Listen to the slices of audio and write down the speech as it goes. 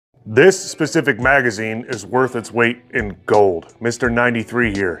This specific magazine is worth its weight in gold. Mr.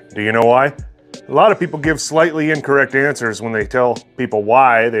 93 here. Do you know why? A lot of people give slightly incorrect answers when they tell people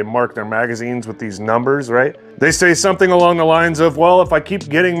why they mark their magazines with these numbers, right? They say something along the lines of, well, if I keep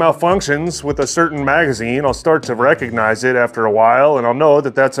getting malfunctions with a certain magazine, I'll start to recognize it after a while and I'll know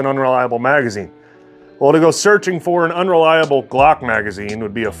that that's an unreliable magazine. Well, to go searching for an unreliable Glock magazine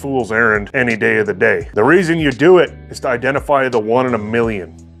would be a fool's errand any day of the day. The reason you do it is to identify the one in a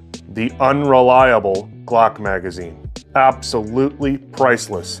million. The unreliable Glock magazine. Absolutely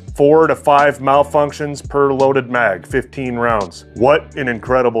priceless. 4 to 5 malfunctions per loaded mag, 15 rounds. What an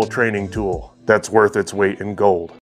incredible training tool that's worth its weight in gold.